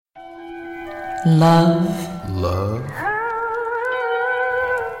Love, love,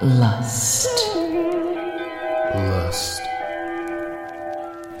 lust, lust,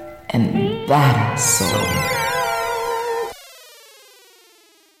 and badass soul.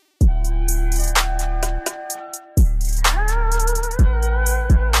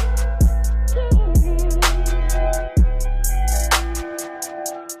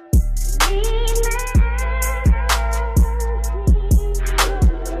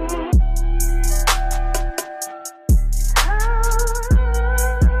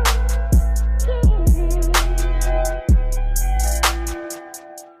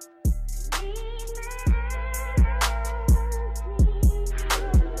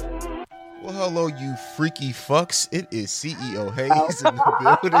 Hello, you freaky fucks. It is CEO Hayes in the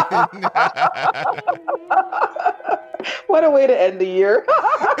building. What a way to end the year.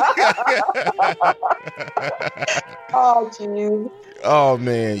 Oh, jeez. Oh,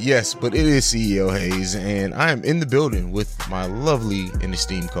 man. Yes, but it is CEO Hayes, and I am in the building with my lovely and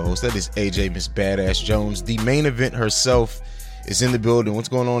esteemed co-host. That is AJ Miss Badass Jones. The main event herself is in the building. What's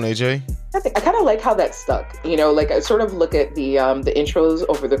going on, AJ? I kind of like how that stuck. You know, like I sort of look at the intros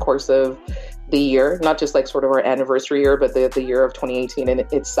over the course of the year, not just like sort of our anniversary year, but the year of 2018 in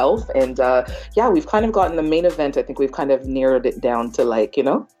itself. And yeah, we've kind of gotten the main event. I think we've kind of narrowed it down to like, you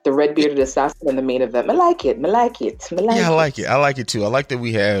know, the red bearded assassin and the main event. I like it. Yeah, I like it. I like it too. I like that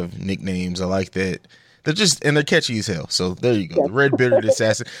we have nicknames. I like that. They're catchy as hell. So there you go. Yeah. The red bearded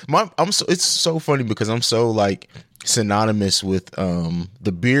assassin. It's so funny because I'm so like synonymous with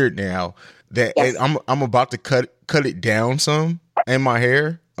the beard now that yes. I'm about to cut it down some in my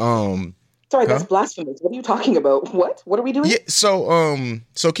hair. Sorry, that's blasphemous. What are you talking about? What are we doing? Yeah,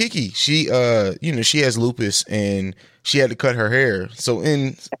 so Kiki, she she has lupus and she had to cut her hair. So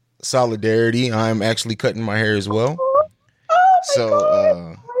in solidarity, I'm actually cutting my hair as well. Oh my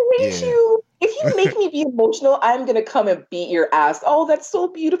God. I hate you. If you make me be emotional, I'm going to come and beat your ass. Oh, that's so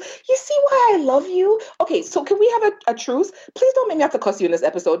beautiful. You see why I love you? Okay, so can we have a truce? Please don't make me have to cuss you in this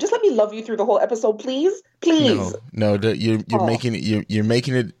episode. Just let me love you through the whole episode, please. Please. No, you're making it. You're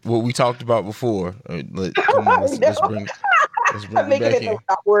making it what we talked about before. Come on, let's bring I'm making it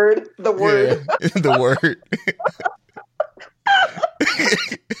the word. The word. Yeah, the word.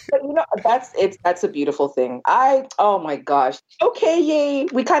 But you know, that's a beautiful thing. Oh my gosh. Okay, yay.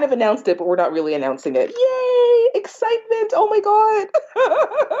 We kind of announced it, but we're not really announcing it. Yay! Excitement. Oh my God.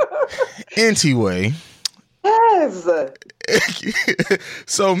 Anyway. Yes.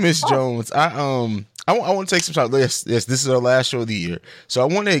 So Miss Jones, I want to take some time. Yes, this is our last show of the year. So I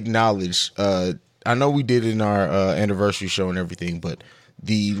want to acknowledge, I know we did it in our anniversary show and everything, but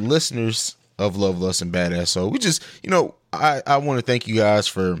the listeners of Love, Lust, and Badass. So we just, I want to thank you guys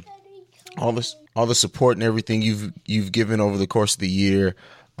for all the support and everything you've given over the course of the year.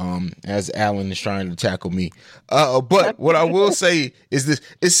 As Alan is trying to tackle me. But what I will say is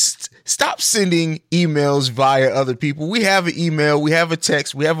this: stop sending emails via other people. We have an email, we have a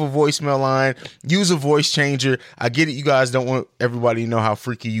text, we have a voicemail line. Use a voice changer. I get it. You guys don't want everybody to know how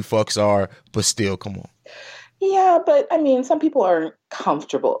freaky you fucks are, but still, come on. Yeah, but I mean, some people aren't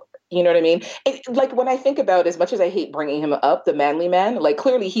comfortable. You know what I mean? Like when I think about, as much as I hate bringing him up, the manly man, like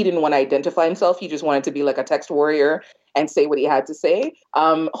clearly he didn't want to identify himself. He just wanted to be like a text warrior and say what he had to say.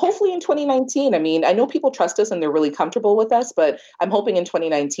 Hopefully in 2019, I mean, I know people trust us and they're really comfortable with us, but I'm hoping in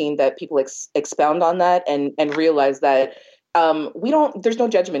 2019 that people expound on that and realize that there's no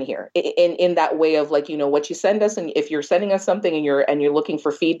judgment here in that way of like, what you send us. And if you're sending us something and you're looking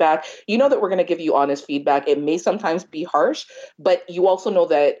for feedback, that we're going to give you honest feedback. It may sometimes be harsh, but you also know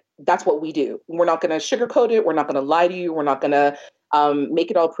that that's what we do. We're not going to sugarcoat it. We're not going to lie to you. We're not going to make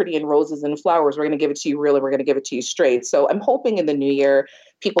it all pretty and roses and flowers. We're going to give it to you real and we're going to give it to you straight. So I'm hoping in the new year,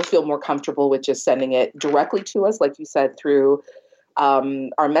 people feel more comfortable with just sending it directly to us, like you said, through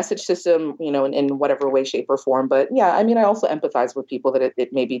our message system, in whatever way, shape, or form. But yeah, I mean, I also empathize with people that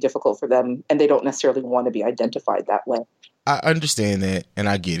it may be difficult for them and they don't necessarily want to be identified that way. I understand that and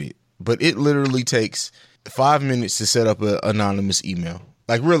I get it, but it literally takes 5 minutes to set up an anonymous email.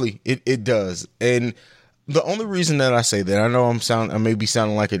 Like really, it does. And the only reason that I say that, I know I may be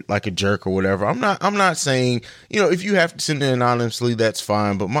sounding like a jerk or whatever. I'm not saying, if you have to send it anonymously, that's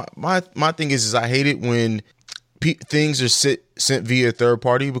fine. But my thing is I hate it when things are sent via a third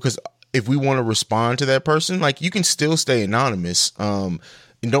party, because if we want to respond to that person, like you can still stay anonymous. And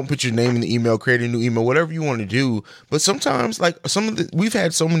don't put your name in the email, create a new email, whatever you want to do. But sometimes like we've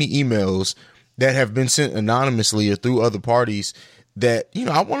had so many emails that have been sent anonymously or through other parties that,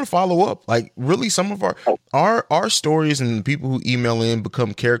 I want to follow up. Like really some of our stories and the people who email in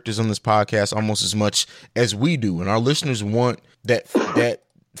become characters on this podcast almost as much as we do. And our listeners want that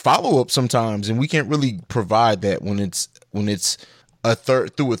follow up sometimes, and we can't really provide that when it's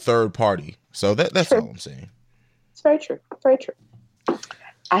through a third party. So that's True. all I'm saying. It's very true. Very true.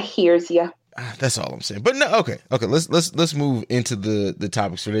 I hears ya. That's all I'm saying. But no, okay. Let's move into the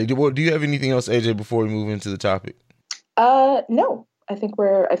topics today. Do you have anything else, AJ, before we move into the topic? No. I think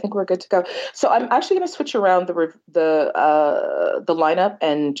we're good to go. So I'm actually going to switch around the lineup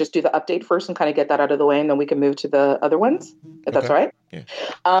and just do the update first and kind of get that out of the way, and then we can move to the other ones, if that's all right.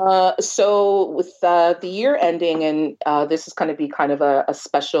 Yeah. So with the year ending, and this is going to be kind of a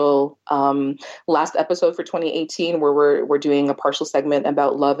special last episode for 2018, where we're doing a partial segment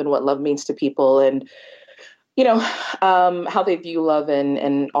about love and what love means to people, and how they view love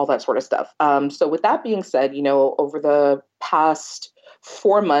and all that sort of stuff. So with that being said, over the past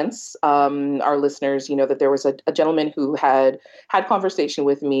 4 months, our listeners, that there was a gentleman who had conversation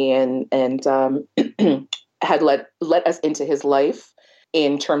with me and had let us into his life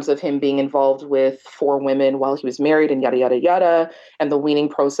in terms of him being involved with 4 women while he was married and yada, yada, yada, and the weaning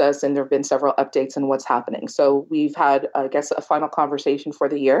process. And there have been several updates on what's happening. So we've had, I guess, a final conversation for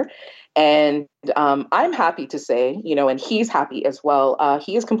the year. And I'm happy to say, and he's happy as well.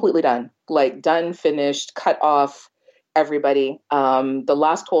 He is completely done, finished, cut off everybody. The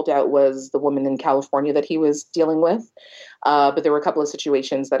last holdout was the woman in California that he was dealing with. But there were a couple of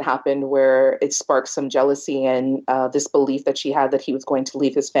situations that happened where it sparked some jealousy and this belief that she had that he was going to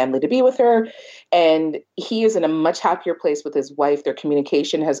leave his family to be with her. And he is in a much happier place with his wife. Their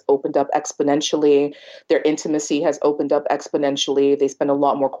communication has opened up exponentially. Their intimacy has opened up exponentially. They spend a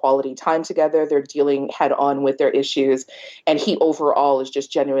lot more quality time together. They're dealing head on with their issues. And he overall is just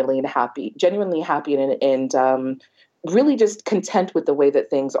genuinely happy and really just content with the way that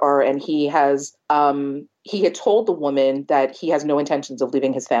things are. And he had told the woman that he has no intentions of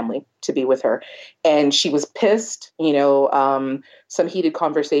leaving his family to be with her. And she was pissed, some heated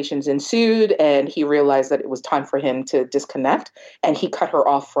conversations ensued, and he realized that it was time for him to disconnect, and he cut her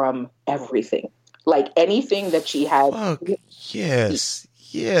off from everything. Like anything that she had. Fuck. Yes.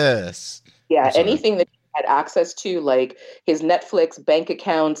 Yeah. Anything that she had access to, like his Netflix, bank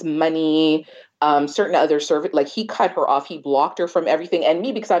accounts, money, certain other service, like he cut her off. He blocked her from everything. And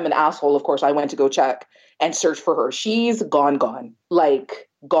me, because I'm an asshole, of course, I went to go check and search for her. She's gone, like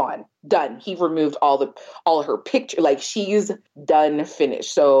gone, done. He removed all her picture. Like she's done,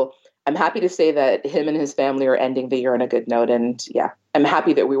 finished. So I'm happy to say that him and his family are ending the year on a good note. And yeah, I'm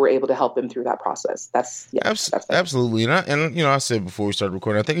happy that we were able to help him through that process. That's absolutely. And I said before we started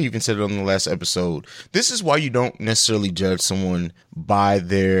recording, I think I even said it on the last episode, this is why you don't necessarily judge someone by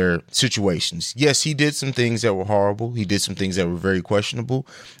their situations. Yes, he did some things that were horrible. He did some things that were very questionable.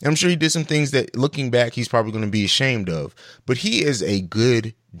 And I'm sure he did some things that, looking back, he's probably going to be ashamed of. But he is a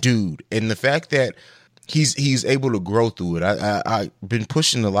good dude. And the fact that he's able to grow through it. I've been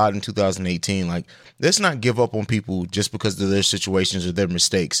pushing a lot in 2018. Like, let's not give up on people just because of their situations or their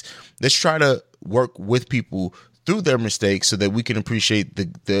mistakes. Let's try to work with people through their mistakes so that we can appreciate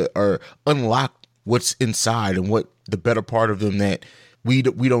or unlock what's inside and what the better part of them that we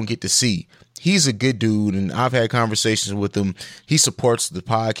don't get to see. He's a good dude, and I've had conversations with him. He supports the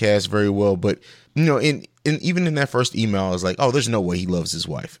podcast very well, but in even in that first email, I was like, oh, there's no way he loves his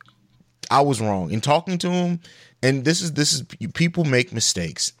wife. I was wrong in talking to him. And this is people make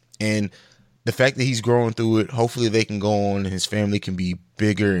mistakes, and the fact that he's growing through it, hopefully they can go on and his family can be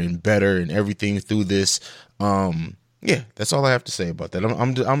bigger and better and everything through this. Yeah, that's all I have to say about that.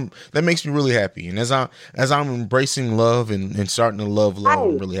 I'm that makes me really happy. And as I'm embracing love and starting to love,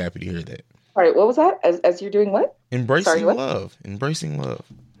 I'm really happy to hear that. All right, what was that? As you're doing what? Embracing love.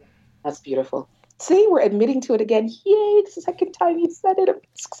 That's beautiful. See, we're admitting to it again. Yay, it's the second time you said it. I'm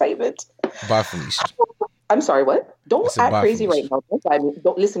excited. Bye, Felicia. I'm sorry, what? Don't act crazy Felicia. right now. Don't buy me.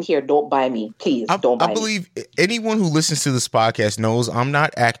 Don't listen here. Don't buy me. Please, don't buy me. I believe anyone who listens to this podcast knows I'm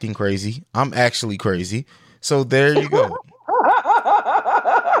not acting crazy. I'm actually crazy. So there you go.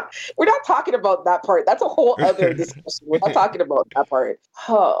 We're not talking about that part. That's a whole other discussion. We're not talking about that part.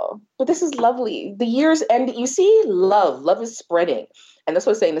 Oh, but this is lovely. The year's end. You see, love is spreading. And that's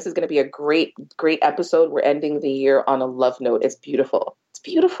what I'm saying. This is going to be a great, great episode. We're ending the year on a love note. It's beautiful. It's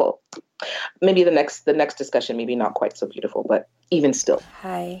beautiful. Maybe the next discussion, maybe not quite so beautiful, but even still.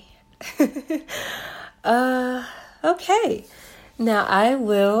 Hi. Okay. Now, I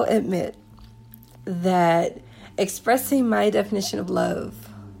will admit that expressing my definition of love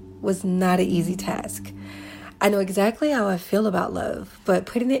was not an easy task. I know exactly how I feel about love, but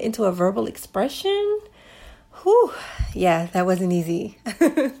putting it into a verbal expression, yeah, that wasn't easy.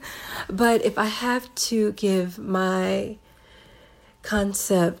 But if I have to give my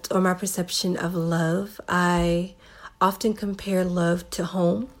concept or my perception of love, I often compare love to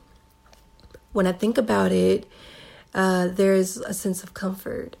home. When I think about it, there's a sense of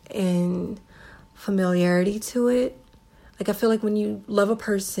comfort and familiarity to it. Like, I feel like when you love a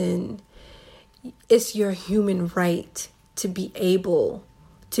person, it's your human right to be able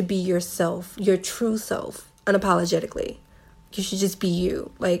to be yourself, your true self, unapologetically. You should just be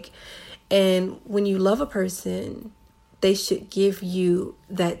you. Like, and when you love a person, they should give you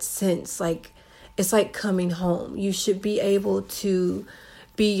that sense. Like, it's like coming home. You should be able to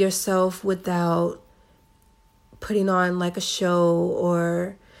be yourself without putting on like a show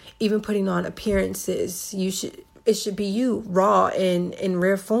or even putting on appearances. It should be you, raw and in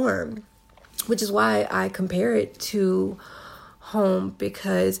rare form, which is why I compare it to home,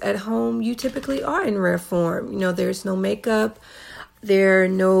 because at home you typically are in rare form. You know, there's no makeup, there are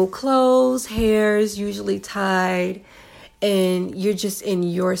no clothes, hair is usually tied, and you're just in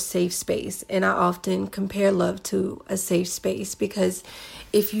your safe space. And I often compare love to a safe space, because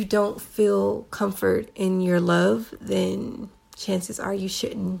if you don't feel comfort in your love, then chances are you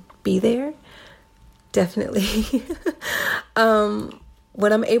shouldn't be there. Definitely.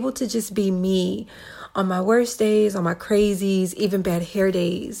 When I'm able to just be me on my worst days, on my crazies, even bad hair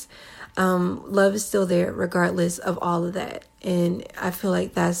days, love is still there regardless of all of that. And I feel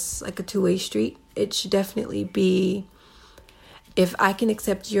like that's like a two-way street. It should definitely be, if I can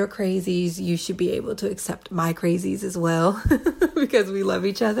accept your crazies, you should be able to accept my crazies as well, because we love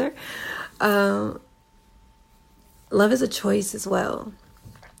each other. Love is a choice as well.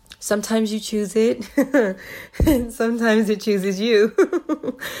 Sometimes you choose it, and sometimes it chooses you.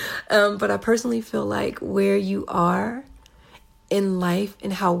 But I personally feel like where you are in life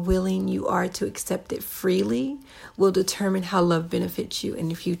and how willing you are to accept it freely will determine how love benefits you in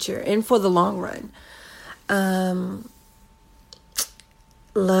the future and for the long run.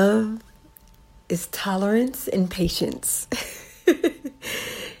 Love is tolerance and patience.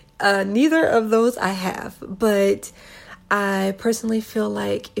 Neither of those I have, but I personally feel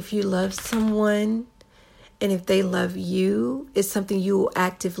like if you love someone and if they love you, it's something you will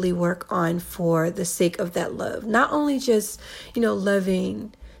actively work on for the sake of that love. Not only just,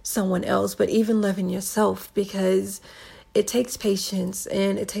 loving someone else, but even loving yourself, because it takes patience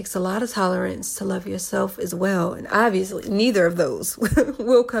and it takes a lot of tolerance to love yourself as well. And obviously, neither of those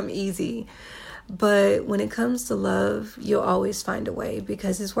will come easy. But when it comes to love, you'll always find a way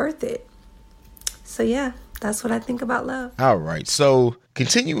because it's worth it. So yeah, that's what I think about love. All right. So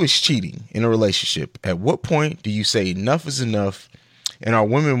continuous cheating in a relationship. At what point do you say enough is enough? And are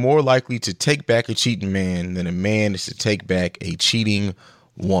women more likely to take back a cheating man than a man is to take back a cheating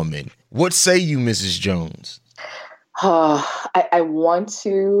woman? What say you, Mrs. Jones? I want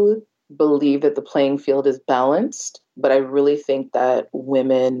to believe that the playing field is balanced, but I really think that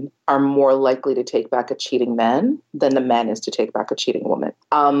women are more likely to take back a cheating man than the man is to take back a cheating woman.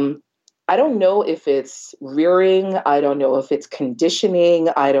 I don't know if it's rearing. I don't know if it's conditioning.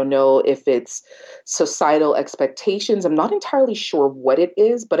 I don't know if it's societal expectations. I'm not entirely sure what it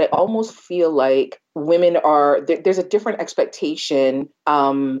is, but I almost feel like women there's a different expectation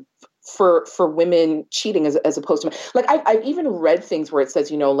for women cheating as opposed to, like, I've even read things where it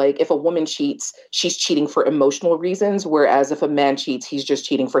says, like, if a woman cheats, she's cheating for emotional reasons, whereas if a man cheats, he's just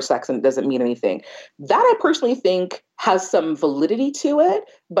cheating for sex and it doesn't mean anything. That I personally think has some validity to it,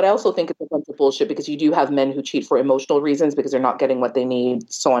 but I also think it's a bunch of bullshit, because you do have men who cheat for emotional reasons because they're not getting what they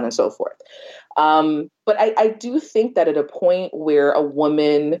need, so on and so forth. But I do think that at a point where a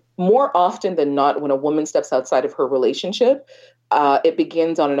woman, more often than not, when a woman steps outside of her relationship, it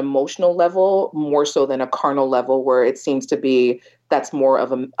begins on an emotional level more so than a carnal level, where it seems to be that's more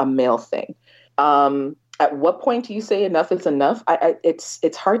of a male thing. At what point do you say enough is enough?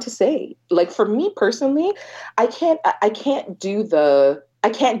 It's hard to say. Like, for me personally, I can't do the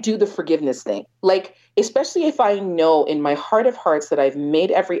forgiveness thing. Like, especially if I know in my heart of hearts that I've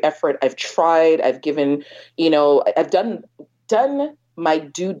made every effort, I've tried, I've given, I've done my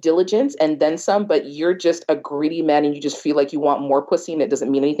due diligence and then some, but you're just a greedy man and you just feel like you want more pussy and it doesn't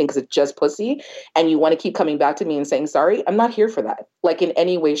mean anything because it's just pussy, and you want to keep coming back to me and saying sorry. I'm not here for that, like, in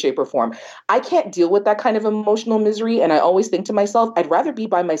any way, shape, or form. I can't deal with that kind of emotional misery. And I always think to myself, I'd rather be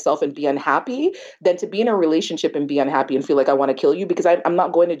by myself and be unhappy than to be in a relationship and be unhappy and feel like I want to kill you, because I'm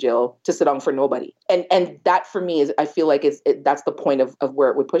not going to jail to sit down for nobody. And that for me is, I feel like that's the point of where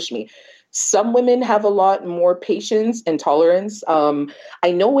it would push me. Some women have a lot more patience and tolerance.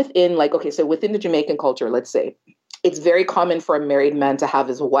 I know within the Jamaican culture, let's say, it's very common for a married man to have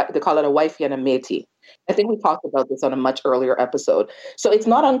his wife, they call it a wifey and a matey. I think we talked about this on a much earlier episode. So it's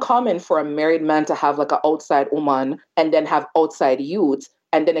not uncommon for a married man to have like an outside woman and then have outside youths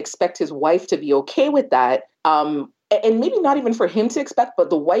and then expect his wife to be okay with that. and maybe not even for him to expect, but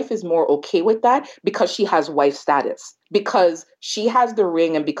the wife is more okay with that because she has wife status, because she has the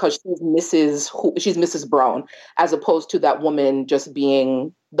ring, and because she's Mrs. Brown, as opposed to that woman just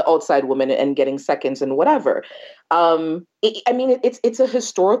being the outside woman and getting seconds and whatever. It's a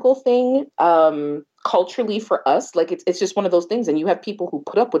historical thing. Culturally for us, like it's just one of those things, and you have people who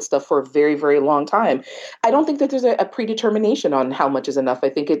put up with stuff for a very, very long time. I don't think that there's a predetermination on how much is enough. I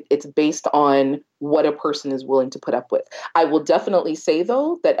think it's based on what a person is willing to put up with. I will definitely say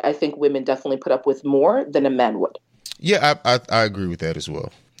though that I think women definitely put up with more than a man would. Yeah, I agree with that as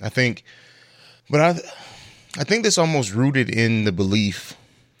well. I think that's almost rooted in the belief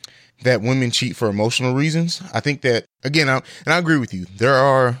that women cheat for emotional reasons. I think that, again, I agree with you. There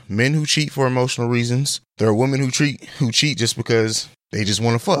are men who cheat for emotional reasons. There are women who cheat just because they just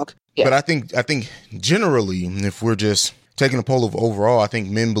want to fuck. Yeah. But I think generally, if we're just taking a poll of overall, I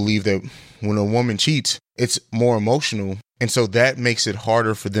think men believe that when a woman cheats, it's more emotional. And so that makes it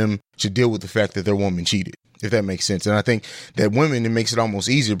harder for them to deal with the fact that their woman cheated, if that makes sense. And I think that women, it makes it almost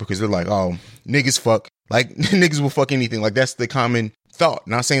easier because they're like, oh, niggas fuck. Like, niggas will fuck anything. Like, that's the common thought.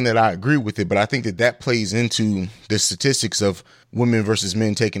 Not saying that I agree with it, but I think that plays into the statistics of women versus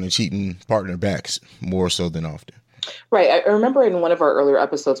men taking a cheating partner back more so than often. Right. I remember in one of our earlier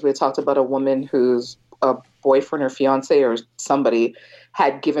episodes, we had talked about a woman whose boyfriend or fiance or somebody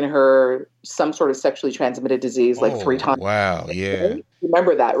had given her some sort of sexually transmitted disease like 3 times. Wow. Yeah.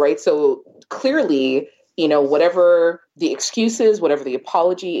 Remember that, right? So clearly, whatever the excuse is, whatever the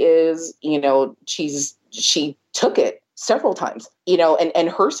apology is, she took it several times, and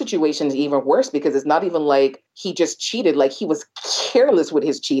her situation is even worse because it's not even like he just cheated. Like he was careless with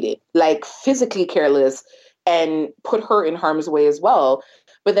his cheating, like physically careless, and put her in harm's way as well.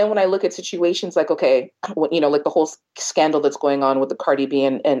 But then when I look at situations like, okay, like the whole scandal that's going on with the Cardi B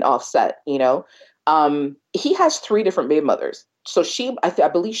and Offset, he has 3 different baby mothers. So I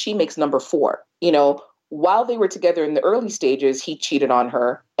believe she makes number 4, While they were together in the early stages, he cheated on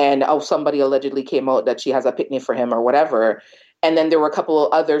her, and somebody allegedly came out that she has a picnic for him or whatever. And then there were a couple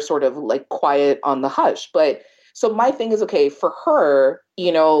of other sort of like quiet on the hush. But so my thing is, okay, for her,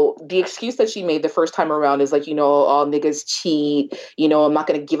 the excuse that she made the first time around is like, all niggas cheat, I'm not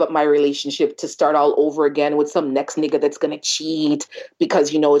going to give up my relationship to start all over again with some next nigga that's going to cheat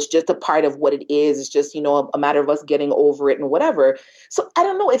because, it's just a part of what it is. It's just, a matter of us getting over it and whatever. So I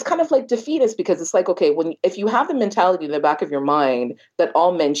don't know. It's kind of like defeatist because it's like, okay, if you have the mentality in the back of your mind that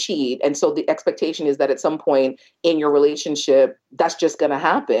all men cheat, and so the expectation is that at some point in your relationship, that's just going to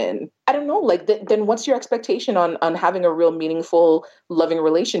happen. I don't know. Like, then what's your expectation on having a real meaningful, loving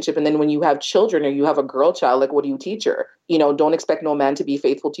relationship? And then when you have children or you have a girl child, like, what do you teach her? Don't expect no man to be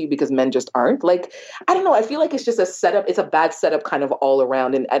faithful to you because men just aren't. Like, I don't know. I feel like it's just a setup. It's a bad setup kind of all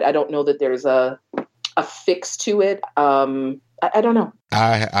around. And I don't know that there's a fix to it. I don't know.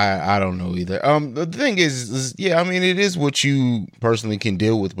 I don't know either. The thing is, yeah, I mean, it is what you personally can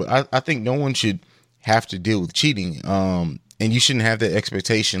deal with, but I think no one should have to deal with cheating. And you shouldn't have that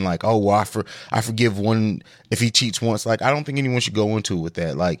expectation like, oh, well, I forgive one if he cheats once. Like, I don't think anyone should go into it with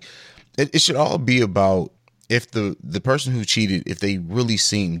that. Like, it should all be about if the person who cheated, if they really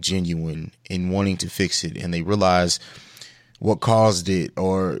seem genuine in wanting to fix it and they realize what caused it,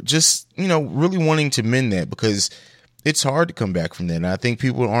 or just, really wanting to mend that, because it's hard to come back from that. And I think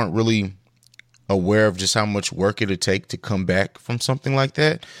people aren't really aware of just how much work it'll take to come back from something like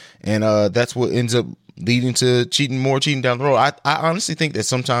that. And that's what ends up leading to cheating down the road. I honestly think that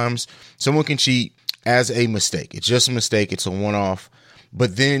sometimes someone can cheat as a mistake. It's just a mistake. It's a one-off.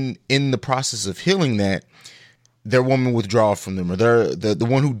 But then in the process of healing that, their woman withdraws from them, or the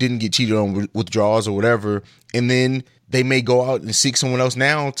one who didn't get cheated on withdraws or whatever. And then they may go out and seek someone else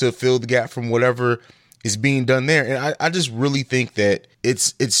now to fill the gap from whatever is being done there. And I just really think that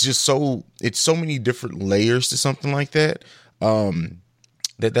it's so many different layers to something like that.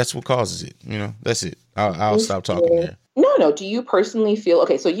 That's what causes it. That's it. I'll stop talking there. No. Do you personally feel,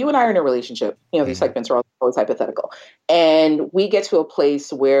 okay, so you and I are in a relationship, these segments are always hypothetical, and we get to a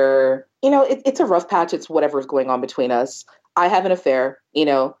place where, it's a rough patch. It's whatever's going on between us. I have an affair,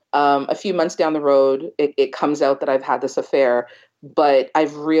 a few months down the road, it comes out that I've had this affair, but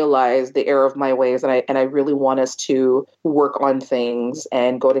I've realized the error of my ways, and I really want us to work on things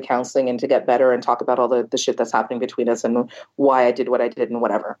and go to counseling and to get better and talk about all the shit that's happening between us and why I did what I did and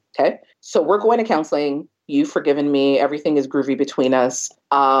whatever. Okay. So we're going to counseling. You've forgiven me. Everything is groovy between us.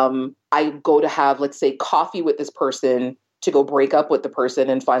 I go to have, let's say, coffee with this person to go break up with the person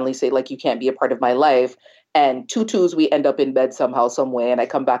and finally say, like, you can't be a part of my life. And twos, we end up in bed somehow, some way. And I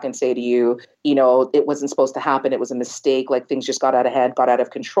come back and say to you, you know, it wasn't supposed to happen. It was a mistake. Like, things just got out of hand, got out of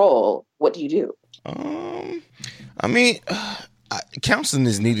control. What do you do? I mean, counseling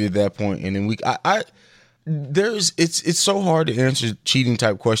is needed at that point. And then it's so hard to answer cheating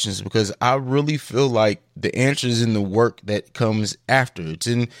type questions because I really feel like the answer is in the work that comes after. It's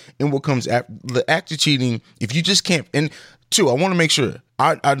in what comes after the act of cheating. If you just can't, and two, I want to make sure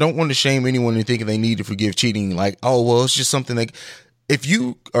I don't want to shame anyone into thinking they need to forgive cheating. Like, oh, well, it's just something like, if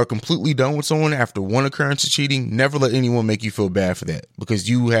you are completely done with someone after one occurrence of cheating, never let anyone make you feel bad for that because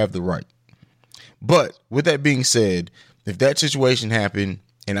you have the right. But with that being said, if that situation happened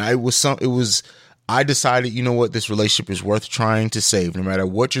and I decided, you know what, this relationship is worth trying to save, no matter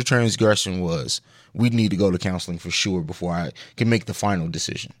what your transgression was, we need to go to counseling for sure before I can make the final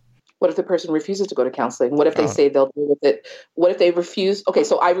decision. What if the person refuses to go to counseling? What if they say they'll deal with it? What if they refuse? Okay,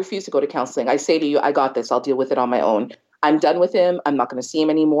 so I refuse to go to counseling. I say to you, I got this. I'll deal with it on my own. I'm done with him. I'm not going to see him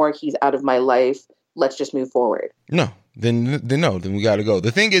anymore. He's out of my life. Let's just move forward. No, then we got to go.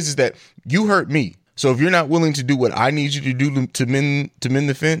 The thing is that you hurt me. So if you're not willing to do what I need you to do to mend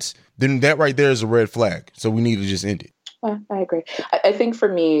the fence, then that right there is a red flag. So we need to just end it. I agree. I think for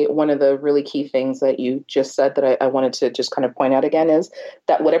me, one of the really key things that you just said that I wanted to just kind of point out again is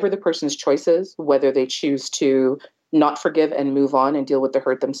that whatever the person's choice is, whether they choose to not forgive and move on and deal with the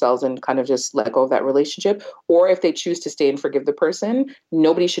hurt themselves and kind of just let go of that relationship, or if they choose to stay and forgive the person,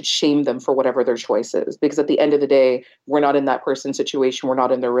 nobody should shame them for whatever their choice is. Because at the end of the day, we're not in that person's situation. We're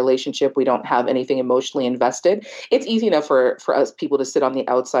not in their relationship. We don't have anything emotionally invested. It's easy enough for us people to sit on the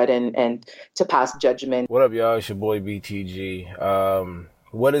outside and to pass judgment. What up, y'all? It's your boy BTG.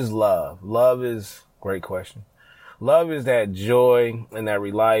 What is love? Love is, great question. Love is that joy and that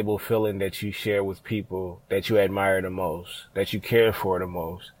reliable feeling that you share with people that you admire the most, that you care for the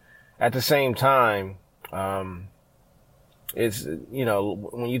most. At the same time, it's, you know,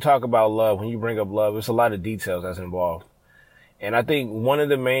 when you talk about love, when you bring up love, it's a lot of details that's involved. And I think one of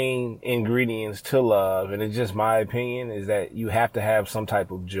the main ingredients to love, and it's just my opinion, is that you have to have some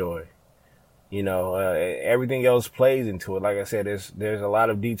type of joy. You know, everything else plays into it. Like I said, there's a lot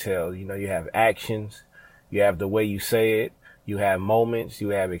of details. You know, you have actions. You have the way you say it. You have moments.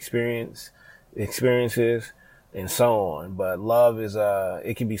 You have experiences, and so on. But love is,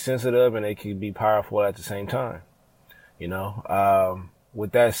 it can be sensitive and it can be powerful at the same time. You know,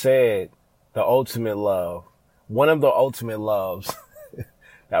 with that said, the ultimate love, one of the ultimate loves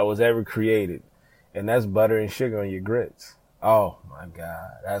that was ever created, and that's butter and sugar on your grits. Oh my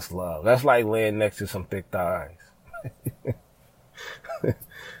God, that's love. That's like laying next to some thick thighs.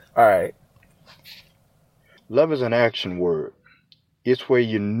 All right. Love is an action word. It's where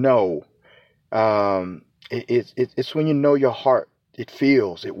you know, it's when you know your heart, it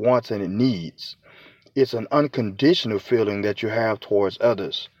feels, it wants, and it needs. It's an unconditional feeling that you have towards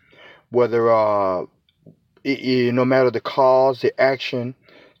others. Whether, no matter the cause, the action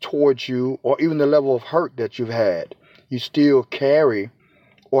towards you, or even the level of hurt that you've had, you still carry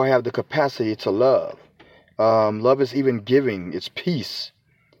or have the capacity to love. Love is even giving, it's peace.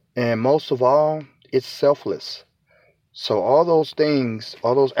 And most of all, it's selfless. So all those things,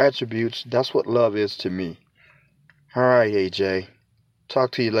 all those attributes, that's what love is to me. All right, AJ.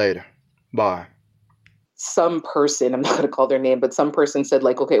 Talk to you later. Bye. Some person, I'm not going to call their name, but some person said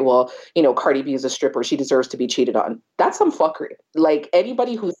like, okay, well, you know, Cardi B is a stripper. She deserves to be cheated on. That's some fuckery. Like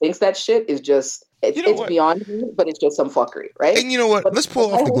anybody who thinks that shit is just, it's beyond me, but it's just some fuckery, right? And you know what? Let's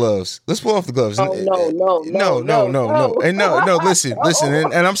pull off the gloves. Let's pull off the gloves. Oh, no. And no, listen.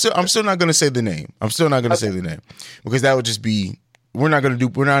 And I'm still not going to say the name. I'm still not going to say the name because that would just be, we're not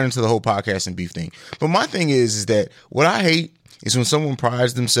into the whole podcast and beef thing. But my thing is that what I hate is when someone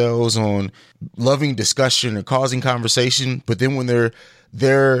prides themselves on loving discussion or causing conversation, but then when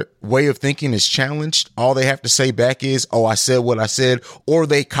their way of thinking is challenged, all they have to say back is, oh, I said what I said, or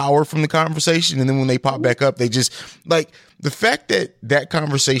they cower from the conversation. And then when they pop back up, they just like the fact that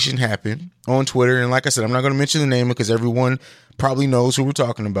conversation happened on Twitter. And like I said, I'm not going to mention the name because everyone probably knows who we're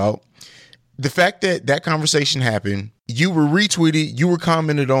talking about. The fact that conversation happened, you were retweeted, you were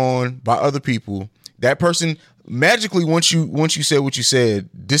commented on by other people. That person magically, once you said what you said,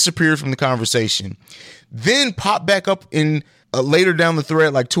 disappeared from the conversation, then popped back up in later down the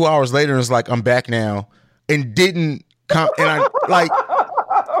thread, like 2 hours later, and was like, "I'm back now," and didn't and I like,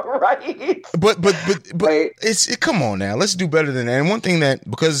 right? But right. Come on now, let's do better than that. And one thing that,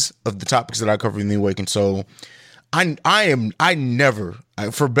 because of the topics that I cover in the Awakened Soul, I never,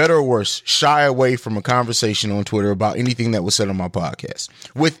 for better or worse, shy away from a conversation on Twitter about anything that was said on my podcast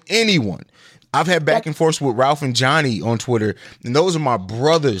with anyone. I've had back and forth with Ralph and Johnny on Twitter, and those are my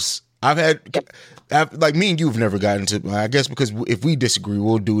brothers. Like me and you have never gotten into, I guess because if we disagree,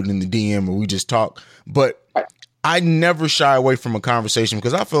 we'll do it in the DM or we just talk. But I never shy away from a conversation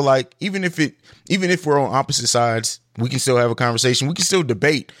because I feel like even if we're on opposite sides, we can still have a conversation. We can still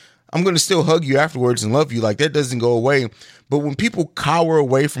debate. I'm going to still hug you afterwards and love you. Like that doesn't go away. But when people cower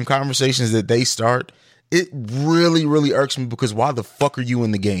away from conversations that they start, it really, really irks me because why the fuck are you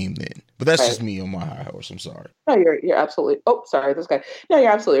in the game then? But that's just me on my high horse. I'm sorry. No, you're absolutely. Oh, sorry, this guy. No, you're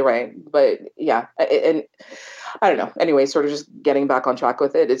absolutely right. But yeah, and I don't know. Anyway, sort of just getting back on track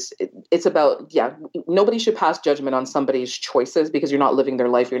with it. It's about nobody should pass judgment on somebody's choices because you're not living their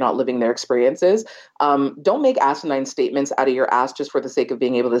life. You're not living their experiences. Don't make asinine statements out of your ass just for the sake of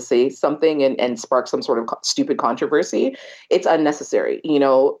being able to say something and spark some sort of stupid controversy. It's unnecessary. You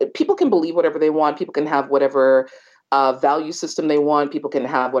know, people can believe whatever they want. People can have whatever value system they want. People can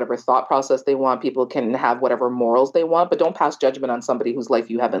have whatever thought process they want. People can have whatever morals they want, but don't pass judgment on somebody whose life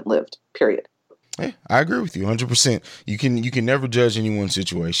you haven't lived, period. Yeah, I agree with you 100%. You can never judge anyone's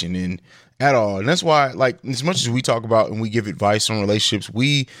situation and at all. And that's why, like, as much as we talk about and we give advice on relationships,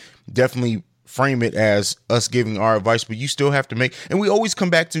 we definitely frame it as us giving our advice, but you still have to make, and we always come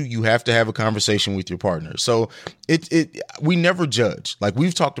back to, you have to have a conversation with your partner. So we never judge. Like,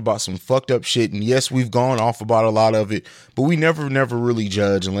 we've talked about some fucked up shit, and yes, we've gone off about a lot of it, but we never really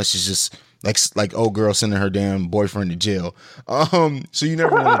judge unless it's just like old girl sending her damn boyfriend to jail. So you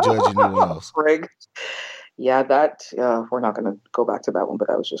never want to judge anyone else. Greg. Yeah, we're not going to go back to that one, but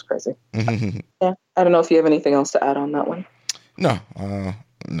that was just crazy. Yeah, I don't know if you have anything else to add on that one. No,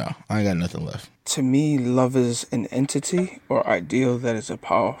 I ain't got nothing left. To me, love is an entity or ideal that is a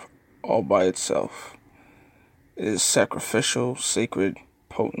power all by itself. It is sacrificial, sacred,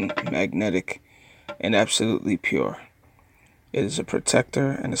 potent, magnetic, and absolutely pure. It is a protector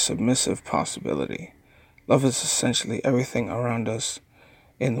and a submissive possibility. Love is essentially everything around us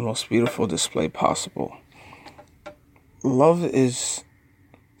in the most beautiful display possible. Love is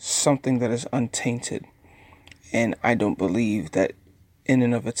something that is untainted, and I don't believe that in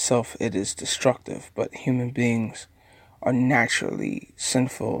and of itself it is destructive, but human beings are naturally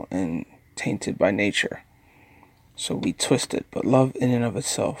sinful and tainted by nature. So we twist it, but love in and of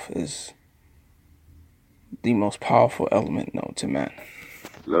itself is the most powerful element known to man.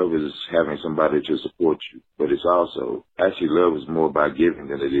 Love is having somebody to support you, but it's also, actually love is more about giving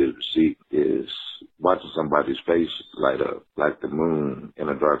than it is receiving. It's watching somebody's face light up like the moon in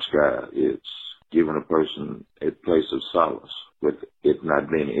a dark sky. It's giving a person a place of solace with it not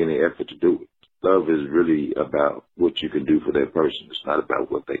being any effort to do it. Love is really about what you can do for that person. It's not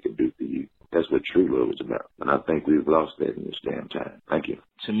about what they can do for you. That's what true love is about. And I think we've lost that in this damn time. Thank you.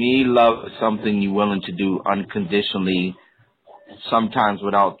 To me, love is something you're willing to do unconditionally, sometimes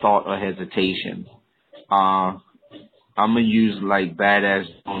without thought or hesitation. I'm going to use like Badass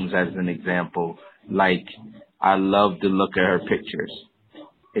Jones as an example. Like, I love to look at her pictures.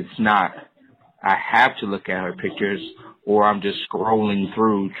 It's not, I have to look at her pictures, or I'm just scrolling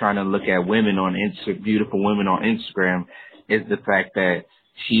through trying to look at women on beautiful women on Instagram. Is the fact that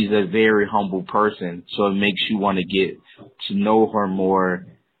she's a very humble person, so it makes you want to get to know her more.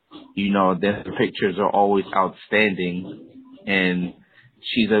 You know, that the pictures are always outstanding, and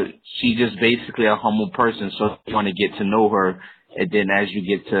she's just basically a humble person, so you want to get to know her. And then as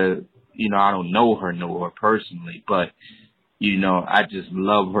you get to, you know, I don't know her personally, but, you know, I just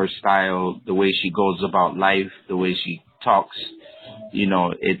love her style, the way she goes about life, the way she talks. You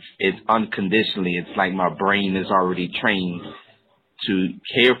know, it's unconditionally. It's like my brain is already trained to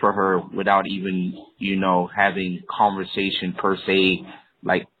care for her without even, you know, having conversation per se,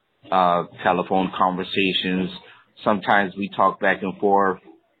 like telephone conversations. Sometimes we talk back and forth.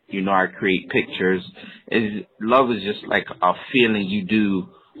 You know, I create pictures. Love is just like a feeling you do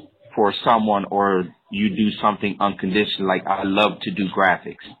for someone, or you do something unconditional. Like, I love to do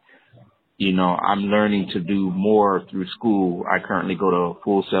graphics. You know, I'm learning to do more through school. I currently go to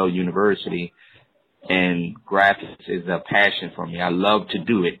Full Sail University, and graphics is a passion for me. I love to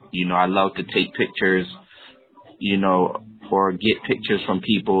do it. You know, I love to take pictures, you know, or get pictures from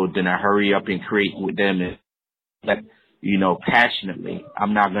people. Then I hurry up and create with them, and, you know, passionately.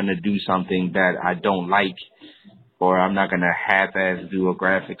 I'm not going to do something that I don't like, or I'm not going to half-ass do a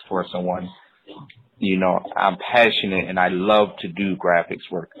graphics for someone. You know, I'm passionate, and I love to do graphics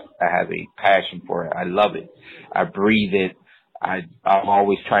work. I have a passion for it. I love it. I breathe it. I'm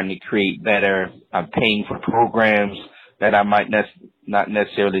always trying to create better. I'm paying for programs that I might not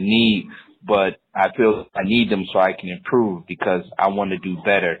necessarily need, but I feel I need them so I can improve, because I want to do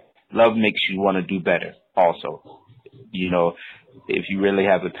better. Love makes you want to do better also. You know, if you really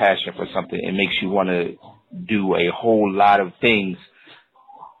have a passion for something, it makes you want to do a whole lot of things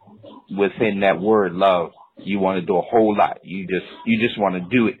within that word love. You want to do a whole lot. You just want to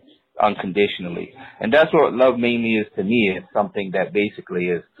do it unconditionally. And that's what love mainly is to me. It's something that basically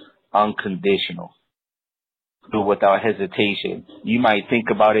is unconditional. Do without hesitation. You might think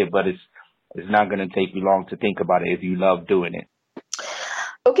about it, but it's not going to take you long to think about it if you love doing it.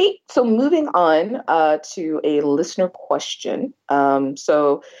 Okay, so moving on to a listener question.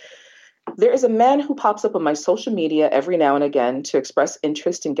 So there is a man who pops up on my social media every now and again to express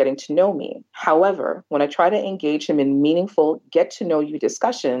interest in getting to know me. However, when I try to engage him in meaningful get-to-know-you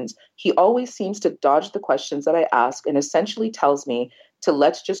discussions, he always seems to dodge the questions that I ask and essentially tells me to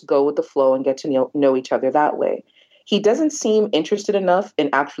let's just go with the flow and get to know each other that way. He doesn't seem interested enough in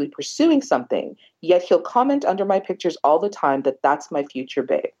actually pursuing something, yet he'll comment under my pictures all the time that that's my future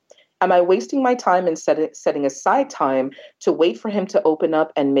babe. Am I wasting my time and setting aside time to wait for him to open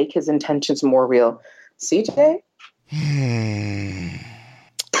up and make his intentions more real? CJ?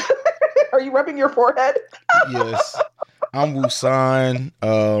 Are you rubbing your forehead? Yes. I'm Wusan.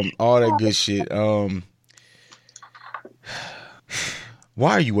 All that good shit.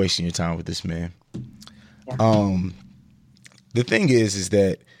 Why are you wasting your time with this man? Yeah. The thing is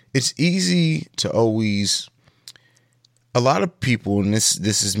that it's easy to always... A lot of people, and this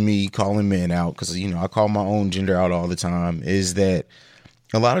is me calling men out because, you know, I call my own gender out all the time, is that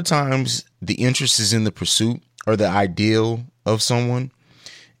a lot of times the interest is in the pursuit or the ideal of someone,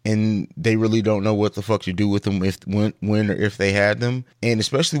 and they really don't know what the fuck to do with them when or if they had them. And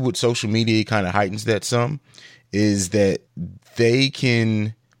especially with social media, it kind of heightens that some, is that they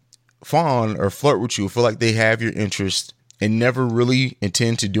can fawn or flirt with you, feel like they have your interest and never really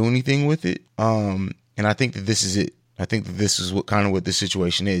intend to do anything with it. And I think that this is it. I think that this is what the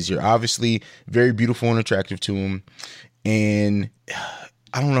situation is. You're obviously very beautiful and attractive to him. And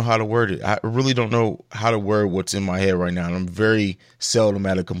I don't know how to word it. I really don't know how to word what's in my head right now. And I'm very seldom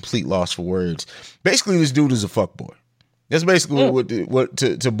at a complete loss for words. Basically, this dude is a fuckboy. That's basically what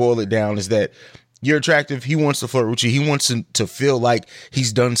to boil it down is that you're attractive. He wants to flirt with you. He wants to feel like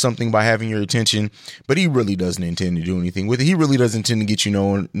he's done something by having your attention, but he really doesn't intend to do anything with it. He really doesn't intend to get you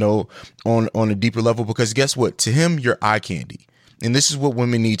know on a deeper level, because guess what? To him, you're eye candy. And this is what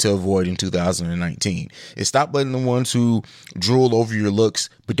women need to avoid in 2019 is stop letting the ones who drool over your looks,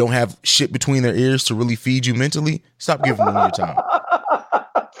 but don't have shit between their ears to really feed you mentally. Stop giving them your time.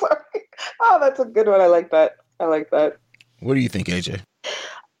 Sorry. Oh, that's a good one. I like that. What do you think, AJ?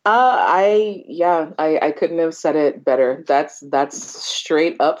 I couldn't have said it better. That's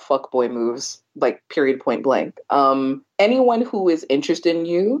straight up fuckboy moves, like period, point blank. Anyone who is interested in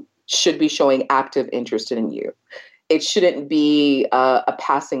you should be showing active interest in you. It shouldn't be a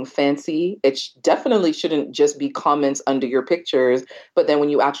passing fancy. It definitely shouldn't just be comments under your pictures. But then when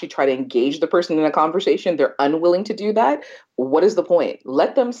you actually try to engage the person in a conversation, they're unwilling to do that. What is the point?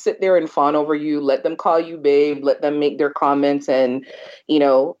 Let them sit there and fawn over you. Let them call you babe. Let them make their comments. And,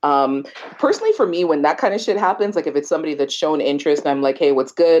 personally for me, when that kind of shit happens, like if it's somebody that's shown interest and I'm like, hey,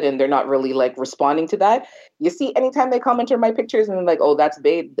 what's good? And they're not really like responding to that. You see, anytime they comment on my pictures and they're like, oh, that's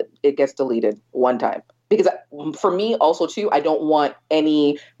babe, it gets deleted one time. Because for me also, too, I don't want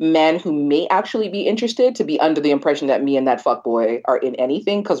any man who may actually be interested to be under the impression that me and that fuckboy are in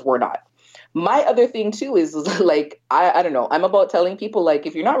anything, because we're not. My other thing, too, is like, I don't know. I'm about telling people, like,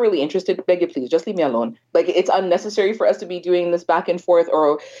 if you're not really interested, beg you, please, just leave me alone. Like, it's unnecessary for us to be doing this back and forth,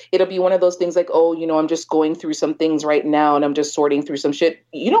 or it'll be one of those things like, oh, I'm just going through some things right now and I'm just sorting through some shit.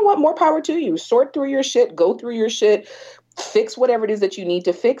 You know what? More power to you. Sort through your shit. Go through your shit. Fix whatever it is that you need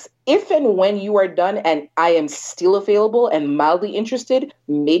to fix. If and when you are done and I am still available and mildly interested,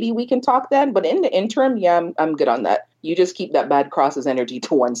 maybe we can talk then. But in the interim, yeah, I'm good on that. You just keep that bad crosses energy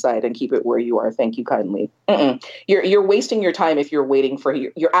to one side and keep it where you are. Thank you kindly. You're wasting your time if you're waiting for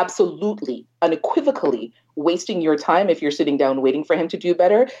you're absolutely, unequivocally wasting your time if you're sitting down waiting for him to do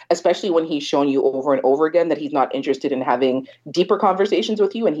better, especially when he's shown you over and over again that he's not interested in having deeper conversations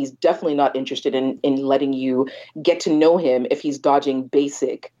with you. And he's definitely not interested in letting you get to know him if he's dodging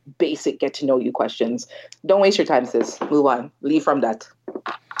basic get to know you questions. Don't waste your time, sis. Move on. Leave from that.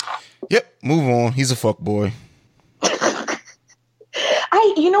 Yep. Move on. He's a fuck boy.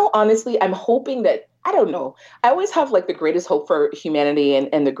 Honestly, I'm hoping that I don't know. I always have like the greatest hope for humanity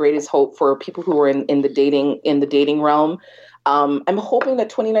and the greatest hope for people who are in the dating realm. I'm hoping that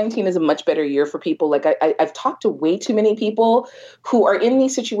 2019 is a much better year for people. Like I've talked to way too many people who are in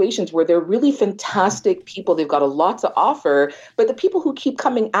these situations where they're really fantastic people. They've got a lot to offer, but the people who keep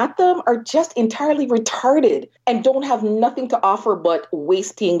coming at them are just entirely retarded and don't have nothing to offer but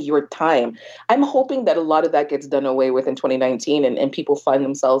wasting your time. I'm hoping that a lot of that gets done away with in 2019 and people find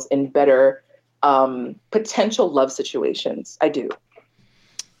themselves in better potential love situations. I do.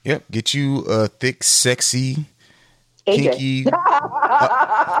 Yep. Get you a thick, sexy, AJ. kinky. Yeah.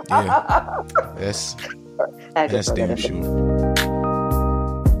 That's damn sure.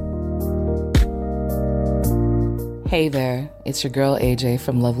 Hey there, it's your girl AJ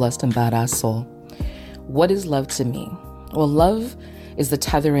from Love, Lust, and Badass Soul. What is love to me? Well, love is the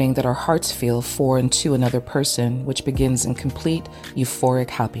tethering that our hearts feel for and to another person, which begins in complete euphoric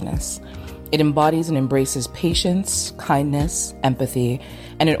happiness. It embodies and embraces patience, kindness, empathy,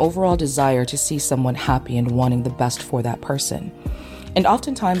 and an overall desire to see someone happy and wanting the best for that person. And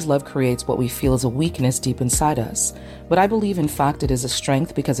oftentimes love creates what we feel is a weakness deep inside us. But I believe in fact it is a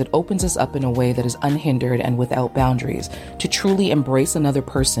strength because it opens us up in a way that is unhindered and without boundaries to truly embrace another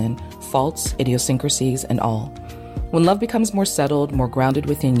person, faults, idiosyncrasies, and all. When love becomes more settled, more grounded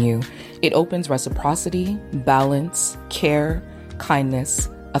within you, it opens reciprocity, balance, care, kindness,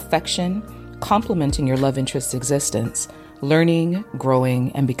 affection, complementing your love interest's existence, learning,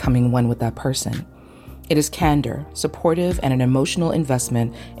 growing, and becoming one with that person. It is candor, supportive, and an emotional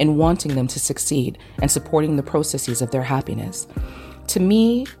investment in wanting them to succeed and supporting the processes of their happiness. To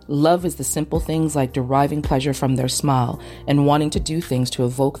me, love is the simple things like deriving pleasure from their smile and wanting to do things to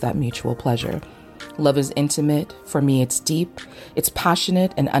evoke that mutual pleasure. Love is intimate. For me, it's deep, it's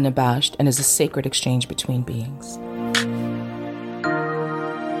passionate and unabashed, and is a sacred exchange between beings.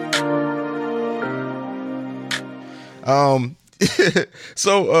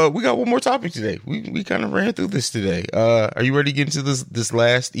 So we got one more topic today. We kind of ran through this today. Are you ready to get into this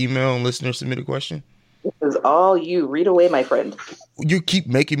last email and listener submitted question? This is all you. Read away, my friend. You keep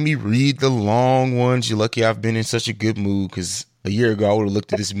making me read the long ones. You're lucky I've been in such a good mood because a year ago I would have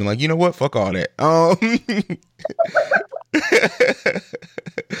looked at this and been like, you know what? Fuck all that.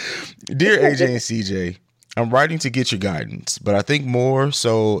 Dear AJ and CJ, I'm writing to get your guidance, but I think more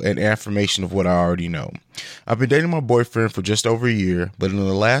so an affirmation of what I already know. I've been dating my boyfriend for just over a year, but in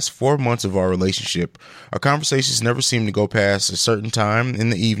the last 4 months of our relationship, our conversations never seem to go past a certain time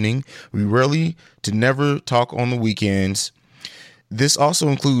in the evening. We rarely to never talk on the weekends. This also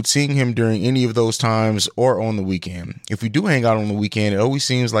includes seeing him during any of those times or on the weekend. If we do hang out on the weekend, it always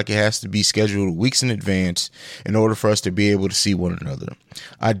seems like it has to be scheduled weeks in advance in order for us to be able to see one another.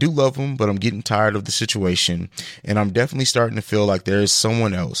 I do love him, but I'm getting tired of the situation, and I'm definitely starting to feel like there is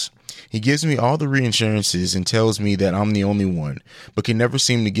someone else. He gives me all the reassurances and tells me that I'm the only one, but can never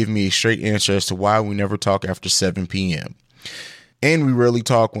seem to give me a straight answer as to why we never talk after 7 p.m. And we rarely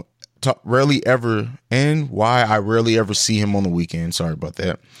rarely ever, and why I rarely ever see him on the weekend. Sorry about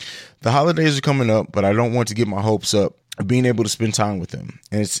that. The holidays are coming up, but I don't want to get my hopes up of being able to spend time with him.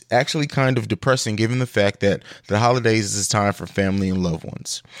 And it's actually kind of depressing given the fact that the holidays is time for family and loved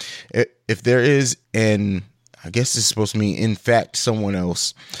ones. If there is I guess it's supposed to mean, in fact, someone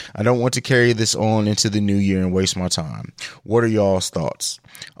else, I don't want to carry this on into the new year and waste my time. What are y'all's thoughts?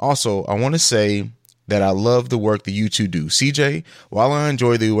 Also, I want to say that I love the work that you two do. CJ, while I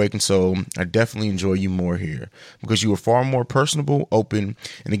enjoy The Awakened Soul, I definitely enjoy you more here because you are far more personable, open,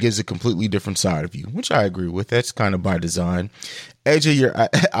 and it gives a completely different side of you, which I agree with. That's kind of by design. AJ, your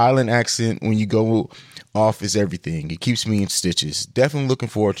island accent when you go off is everything. It keeps me in stitches. Definitely looking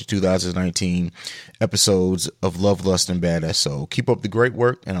forward to 2019 episodes of Love, Lust, and Badass Soul. Keep up the great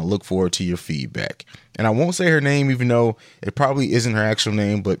work, and I look forward to your feedback. And I won't say her name, even though it probably isn't her actual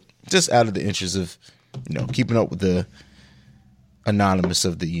name, but just out of the interest of, keeping up with the anonymous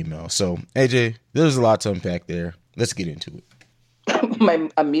of the email. So, AJ, there's a lot to unpack there. Let's get into it. My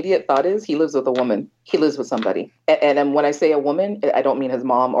immediate thought is he lives with a woman. He lives with somebody. And when I say a woman, I don't mean his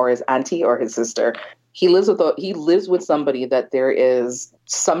mom or his auntie or his sister. He lives with somebody that there is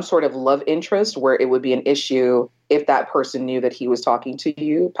some sort of love interest where it would be an issue if that person knew that he was talking to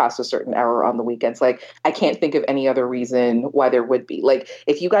you past a certain hour on the weekends. Like, I can't think of any other reason why there would be. Like,